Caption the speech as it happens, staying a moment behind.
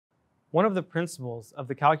One of the principles of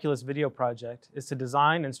the Calculus video project is to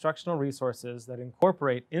design instructional resources that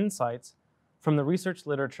incorporate insights from the research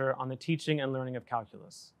literature on the teaching and learning of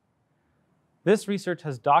calculus. This research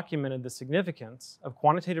has documented the significance of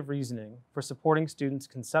quantitative reasoning for supporting students'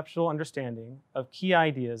 conceptual understanding of key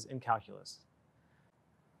ideas in calculus.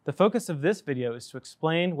 The focus of this video is to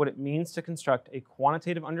explain what it means to construct a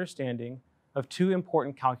quantitative understanding of two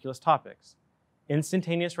important calculus topics: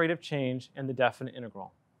 instantaneous rate of change and the definite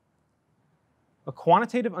integral. A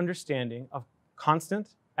quantitative understanding of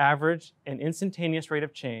constant, average, and instantaneous rate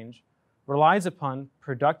of change relies upon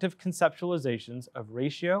productive conceptualizations of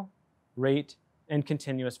ratio, rate, and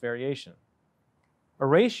continuous variation. A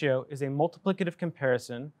ratio is a multiplicative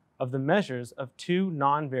comparison of the measures of two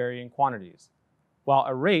non-varying quantities, while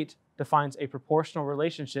a rate defines a proportional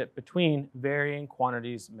relationship between varying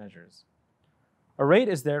quantities measures. A rate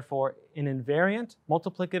is therefore an invariant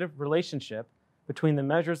multiplicative relationship between the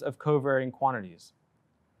measures of covariant quantities.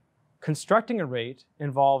 Constructing a rate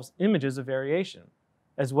involves images of variation,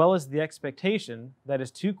 as well as the expectation that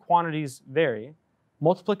as two quantities vary,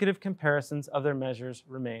 multiplicative comparisons of their measures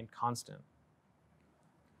remain constant.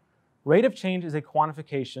 Rate of change is a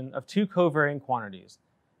quantification of two covariant quantities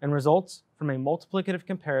and results from a multiplicative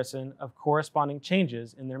comparison of corresponding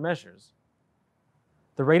changes in their measures.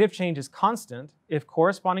 The rate of change is constant if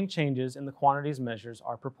corresponding changes in the quantities measures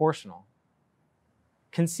are proportional.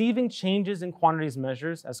 Conceiving changes in quantities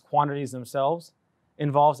measures as quantities themselves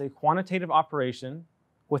involves a quantitative operation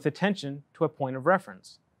with attention to a point of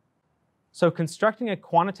reference. So constructing a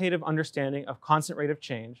quantitative understanding of constant rate of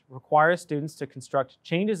change requires students to construct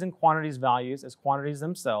changes in quantities values as quantities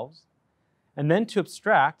themselves, and then to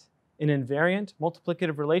abstract an invariant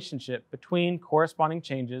multiplicative relationship between corresponding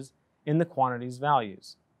changes in the quantities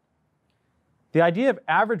values. The idea of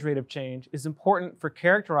average rate of change is important for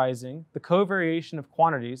characterizing the covariation of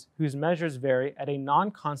quantities whose measures vary at a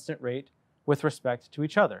non-constant rate with respect to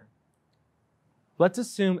each other. Let's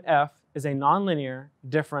assume f is a nonlinear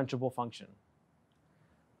differentiable function.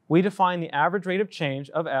 We define the average rate of change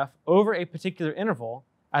of f over a particular interval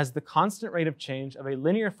as the constant rate of change of a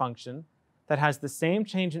linear function that has the same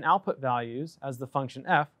change in output values as the function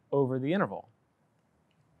f over the interval.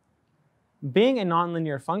 Being a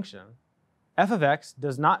nonlinear function, f of x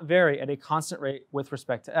does not vary at a constant rate with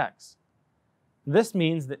respect to x. This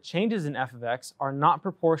means that changes in f of x are not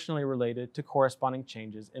proportionally related to corresponding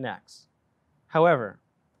changes in x. However,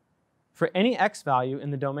 for any x value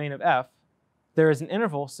in the domain of f, there is an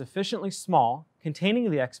interval sufficiently small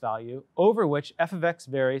containing the x value over which f of x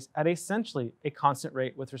varies at essentially a constant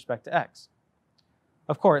rate with respect to x.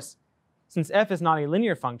 Of course, since f is not a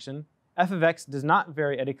linear function, f of x does not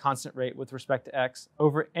vary at a constant rate with respect to x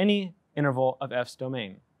over any interval of f's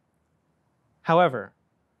domain. However,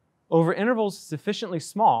 over intervals sufficiently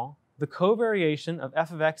small, the covariation of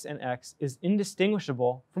f of x and x is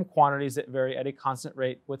indistinguishable from quantities that vary at a constant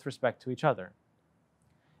rate with respect to each other.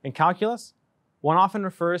 In calculus, one often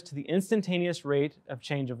refers to the instantaneous rate of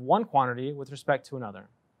change of one quantity with respect to another.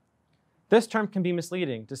 This term can be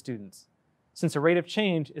misleading to students, since a rate of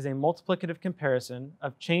change is a multiplicative comparison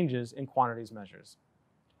of changes in quantities measures.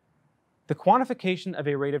 The quantification of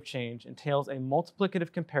a rate of change entails a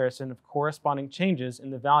multiplicative comparison of corresponding changes in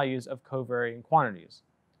the values of covariant quantities.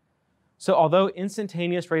 So although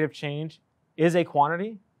instantaneous rate of change is a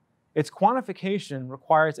quantity, its quantification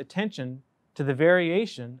requires attention to the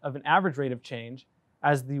variation of an average rate of change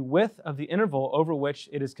as the width of the interval over which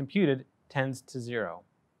it is computed tends to 0.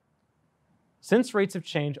 Since rates of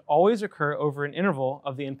change always occur over an interval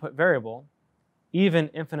of the input variable, even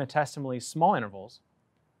infinitesimally small intervals,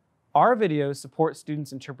 our videos support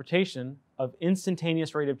students' interpretation of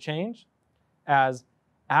instantaneous rate of change as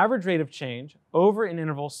average rate of change over an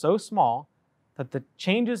interval so small that the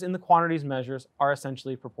changes in the quantities measures are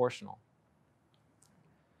essentially proportional.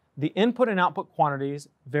 The input and output quantities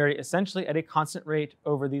vary essentially at a constant rate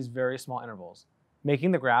over these very small intervals,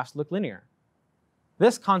 making the graphs look linear.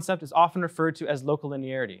 This concept is often referred to as local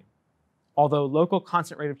linearity, although local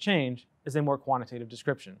constant rate of change is a more quantitative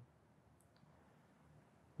description.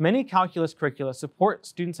 Many calculus curricula support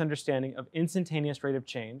students' understanding of instantaneous rate of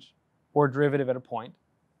change, or derivative at a point,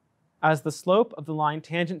 as the slope of the line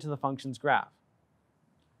tangent to the function's graph.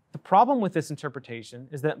 The problem with this interpretation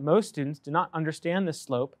is that most students do not understand this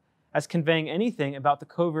slope as conveying anything about the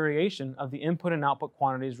covariation of the input and output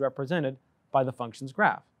quantities represented by the function's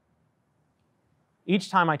graph. Each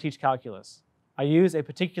time I teach calculus, I use a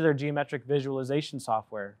particular geometric visualization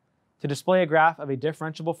software to display a graph of a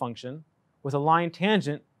differentiable function with a line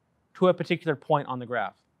tangent to a particular point on the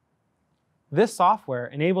graph. This software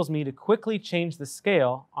enables me to quickly change the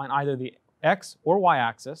scale on either the x or y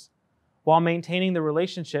axis while maintaining the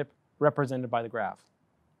relationship represented by the graph.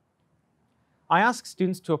 I ask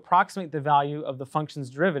students to approximate the value of the function's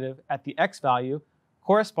derivative at the x value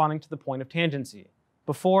corresponding to the point of tangency,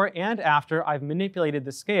 before and after I've manipulated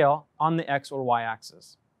the scale on the x or y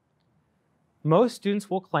axis. Most students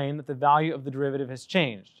will claim that the value of the derivative has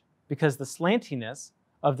changed because the slantiness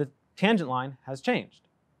of the tangent line has changed.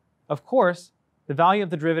 Of course, the value of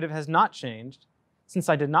the derivative has not changed since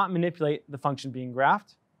I did not manipulate the function being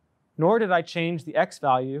graphed, nor did I change the x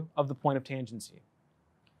value of the point of tangency.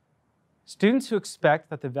 Students who expect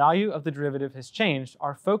that the value of the derivative has changed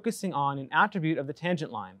are focusing on an attribute of the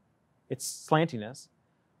tangent line, its slantiness,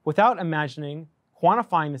 without imagining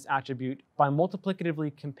quantifying this attribute by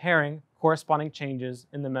multiplicatively comparing corresponding changes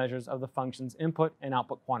in the measures of the function's input and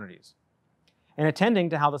output quantities, and attending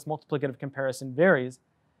to how this multiplicative comparison varies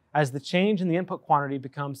as the change in the input quantity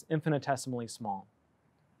becomes infinitesimally small.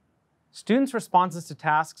 Students' responses to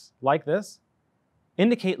tasks like this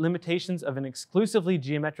indicate limitations of an exclusively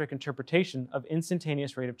geometric interpretation of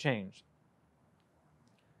instantaneous rate of change.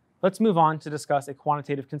 Let's move on to discuss a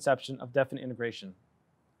quantitative conception of definite integration.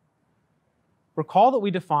 Recall that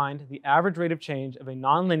we defined the average rate of change of a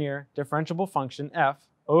nonlinear differentiable function f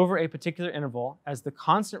over a particular interval as the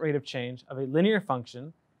constant rate of change of a linear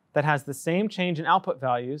function that has the same change in output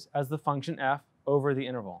values as the function f over the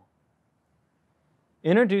interval.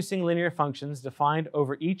 Introducing linear functions defined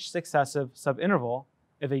over each successive subinterval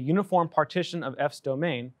of a uniform partition of f's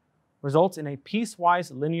domain results in a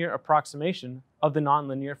piecewise linear approximation of the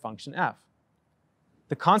nonlinear function f.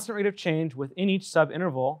 The constant rate of change within each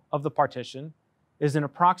subinterval of the partition is an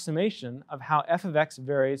approximation of how f of x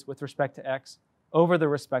varies with respect to x over the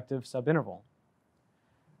respective subinterval.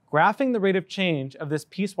 Graphing the rate of change of this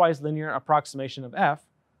piecewise linear approximation of f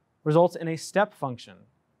results in a step function,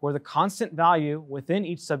 where the constant value within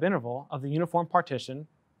each subinterval of the uniform partition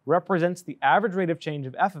represents the average rate of change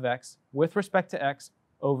of f of x with respect to x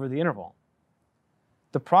over the interval.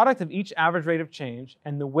 The product of each average rate of change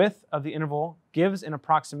and the width of the interval gives an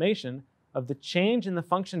approximation of the change in the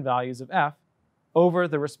function values of f over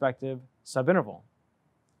the respective subinterval.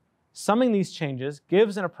 Summing these changes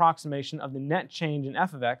gives an approximation of the net change in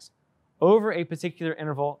f of x over a particular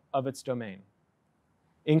interval of its domain.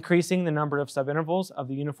 Increasing the number of subintervals of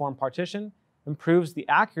the uniform partition improves the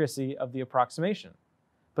accuracy of the approximation,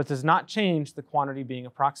 but does not change the quantity being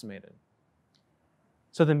approximated.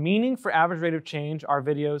 So the meaning for average rate of change our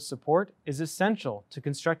videos support is essential to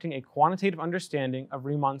constructing a quantitative understanding of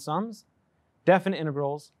Riemann sums, definite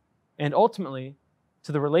integrals, and ultimately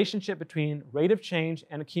to the relationship between rate of change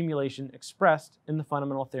and accumulation expressed in the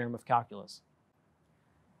fundamental theorem of calculus.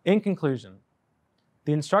 In conclusion,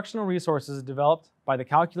 the instructional resources developed by the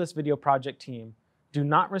Calculus Video Project team do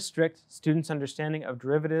not restrict students' understanding of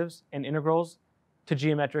derivatives and integrals to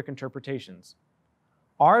geometric interpretations.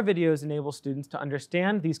 Our videos enable students to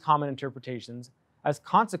understand these common interpretations as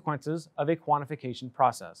consequences of a quantification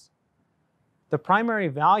process. The primary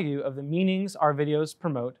value of the meanings our videos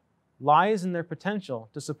promote lies in their potential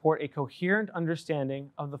to support a coherent understanding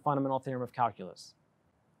of the fundamental theorem of calculus.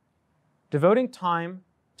 Devoting time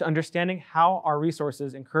to understanding how our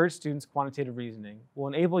resources encourage students' quantitative reasoning will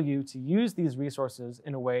enable you to use these resources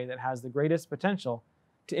in a way that has the greatest potential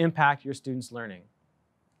to impact your students' learning.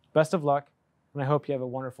 Best of luck, and I hope you have a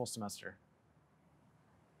wonderful semester.